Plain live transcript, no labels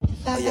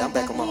yeah, I'm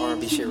back on my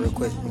R&B shit real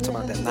quick. I'm talking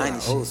about that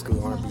 90s old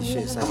school R&B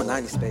shit. So I'm a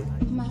 90s baby.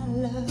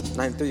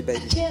 93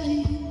 baby.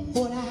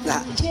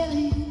 Nah.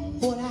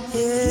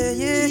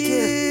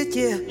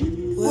 Yeah.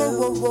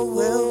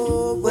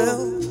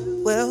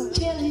 Well,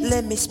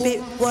 let me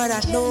spit what I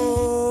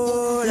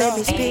know. Let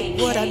me spit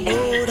what I know.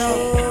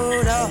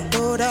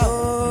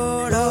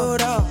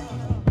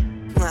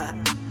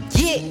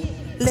 Yeah,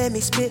 let me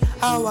spit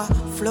how I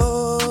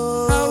flow.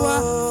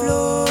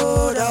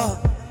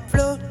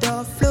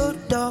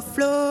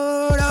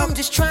 Float. I'm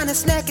just tryna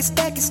stack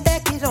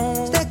it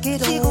on.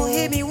 She gon'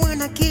 hit me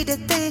when I keep that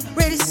thing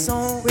ready.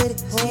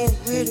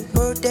 Ready.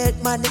 Word that,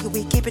 my nigga,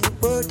 we keepin' it.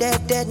 Word that.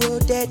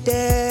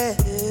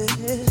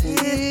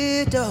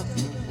 Yeah, dog.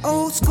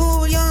 Old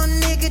school young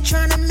nigga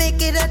tryna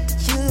make it out the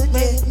hood,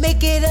 yeah.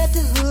 Make it out the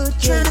hood,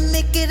 yeah. Tryna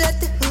make it out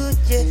the hood,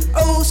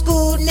 yeah. Old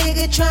school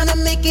nigga tryna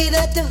make it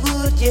out the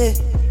hood, yeah.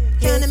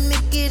 Tryna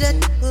make it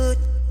out the hood.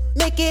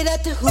 Make it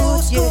out the hood,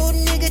 old school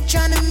nigga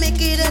tryna make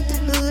it out the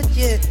hood,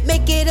 yeah.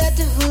 Make it out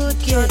the hood,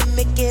 yeah. Tryna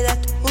make it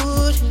out the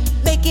hood.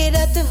 Make it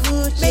out the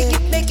hood, yeah.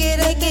 Make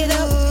it out the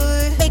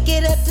hood. Make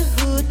it out the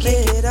hood, yeah.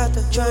 Make it out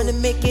the hood. Tryna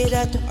make it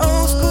out the hood.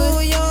 Old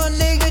school young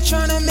nigga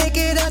tryna make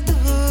it out the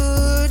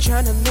hood.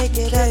 Tryna make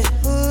it out the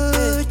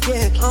hood,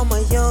 yeah. I'm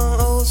a young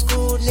old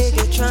school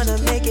nigga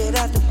tryna make it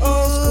out the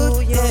old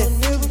school, yeah.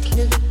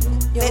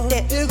 Back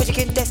that, but you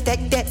get that, stack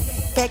that,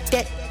 back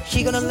that.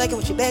 She gonna like it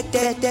when she back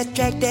that,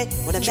 track that.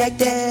 When I track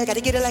that,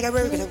 gotta get it like I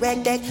work, gotta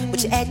rack that.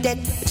 But you act that,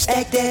 but you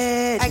stack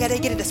that. I gotta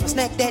get it, that's my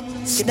snack that.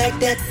 Snack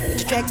that, but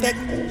you track back.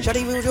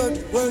 Shawty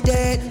word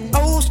that.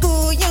 Old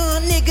school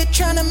young nigga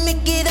tryna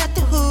make it out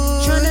the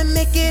hood. Tryna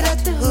make it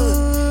out the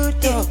hood,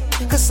 yeah.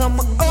 Cause I'm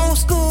an old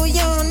school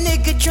young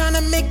nigga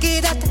tryna make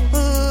it out the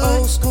hood.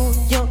 Old school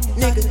young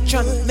nigga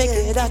tryna make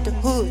it out the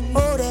hood.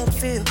 Oh, that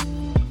feel.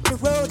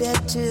 Roll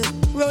that too.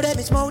 Roll that,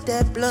 smoke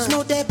that blunt.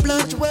 Smoke that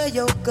blunt, wear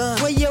your gun.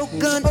 Wear your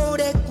gun. Hold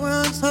that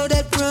grunt. Hold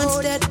that grunt.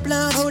 Hold that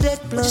blunt. Hold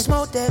that blunt.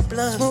 Smoke that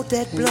blunt. Smoke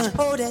that blunt.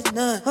 Hold that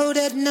none. Hold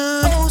that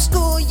none. Old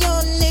school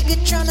young nigga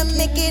tryna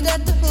make it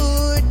out the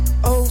hood.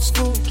 Old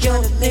school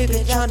young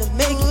nigga tryna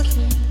make it.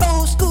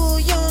 Old school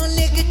young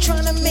nigga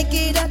tryna make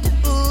it out the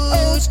hood.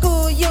 Old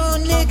school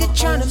young nigga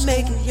tryna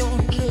make it. Young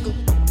nigga.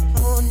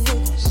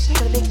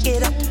 Tryna make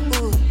it out the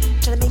hood.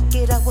 Tryna make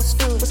it out what's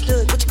good.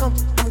 What you come?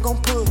 I'm gon'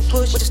 push.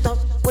 What you stump?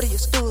 What are you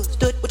stood?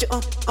 What you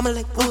I'ma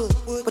like wood.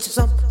 What you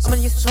sump? I'm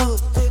in your hood.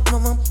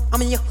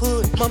 I'm in your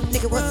hood. Mom,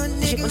 nigga, what?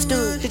 Shit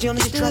understood. Did you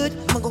only try it?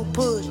 I'ma go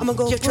push. I'ma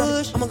go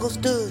push. I'ma go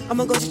stood.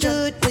 I'ma go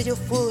stood. What you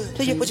foot?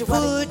 What you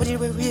foot? What you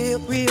real?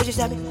 What you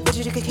stab me? What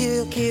you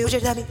kill? What you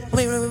stab me? I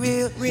mean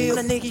real. On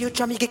a nigga you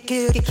try me get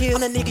killed.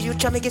 On a nigga you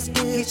try me get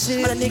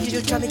still. On a nigga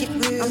you try me get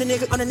real. On a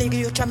nigga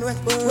you try me work.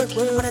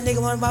 On a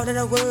nigga one about in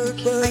a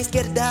word. I ain't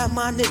scared to die,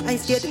 my nigga. I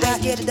ain't scared to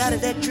die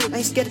of that trip. I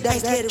ain't scared to die,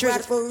 scared to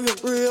ride for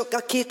real.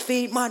 Got kids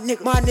feed my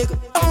nigga.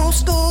 Old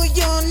school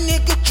young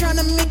nigga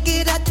tryna make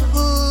it out the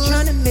hood.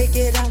 Tryna make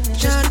it out.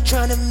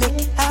 Tryna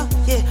make it out.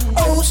 Yeah.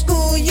 Old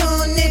school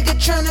young nigga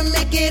tryna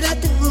make it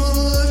out the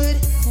hood.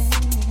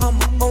 I'm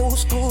an old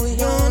school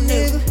young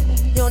nigga.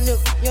 Young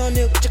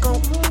nigga. What you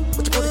gon'?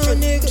 What you pull the trigger?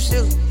 What you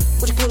steal?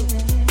 What you pull?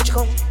 What you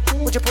gon'?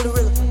 What you pull the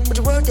riller? What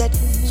you word that?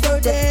 Stir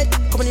that.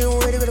 Coming in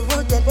ready with the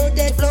word that.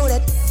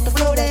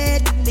 Flow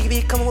that. Nigga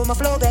be coming with my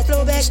flow back.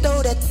 Stow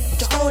that.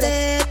 Just hold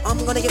that.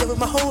 I'm gonna get it with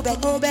my whole back.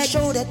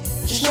 Show that.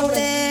 Just know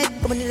that.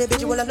 Coming in the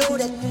bitch while I load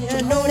that.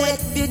 Just know that,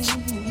 bitch.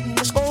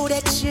 Just go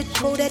that shit.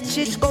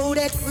 Just go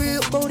that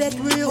real.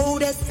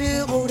 Hold that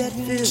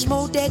feel.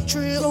 Smoke that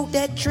trill. Hold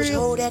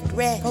that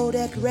rat. Hold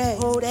that flag.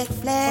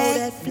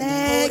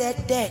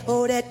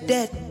 Hold that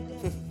that.